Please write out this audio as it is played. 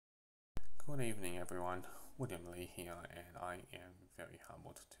Good evening, everyone. William Lee here, and I am very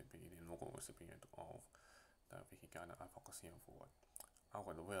humbled to be the inaugural recipient of the Vicki Gardner Advocacy Award. I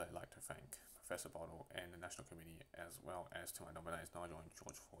would really like to thank Professor Bottle and the National Committee, as well as to my nominates Nigel and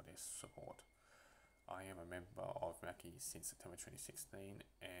George, for their support. I am a member of RACI since September 2016,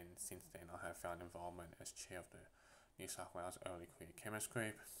 and since then I have found involvement as chair of the New South Wales Early Career Chemist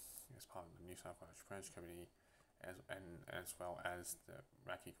Group, as part of the New South Wales Friends Committee, as well as the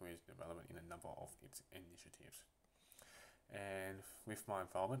RACI Careers Development in a number of its initiatives. And with my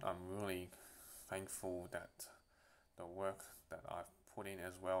involvement, I'm really thankful that the work that I've put in,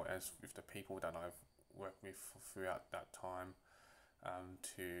 as well as with the people that I've worked with throughout that time,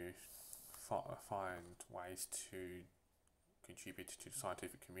 to find ways to contribute to the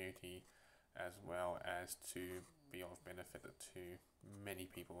scientific community, as well as to be of benefit to many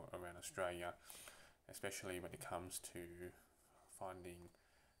people around Australia, especially when it comes to finding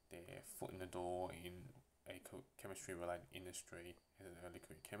their foot in the door in a chemistry related industry as an early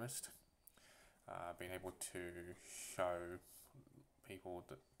career chemist. Being able to show people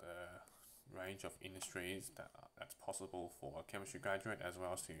that the range of industries that's possible for a chemistry graduate, as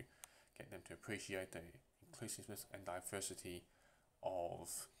well as to get them to appreciate the inclusiveness and diversity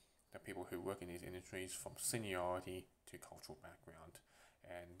of the people who work in these industries, from seniority to cultural background.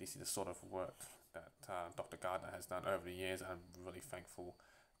 And this is the sort of work that Dr. Gardner has done over the years. I'm really thankful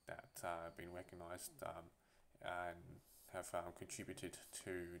that I've been recognised and have contributed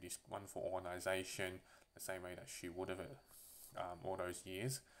to this wonderful organisation the same way that she would have all those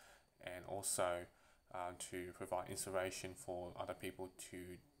years, and also to provide inspiration for other people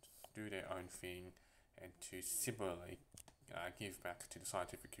to do their own thing and to similarly give back to the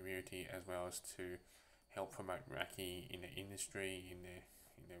scientific community, as well as to help promote RACI in the industry, in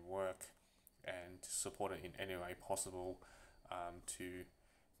their work, and to support it in any way possible, to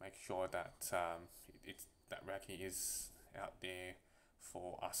make sure that that RACI is out there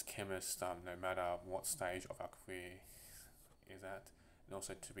for us chemists, no matter what stage of our career is at, and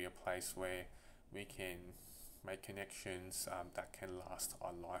also to be a place where we can make connections that can last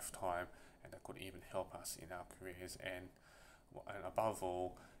a lifetime and that could even help us in our careers. And above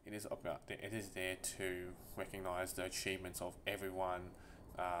all, it is there to recognise the achievements of everyone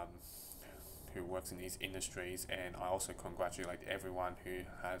who works in these industries. And I also congratulate everyone who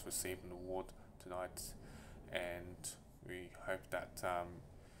has received an award tonight, and we hope that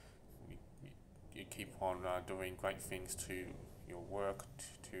you keep on doing great things to your work,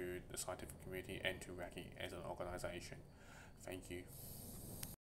 to the scientific community, and to RACI as an organisation. Thank you.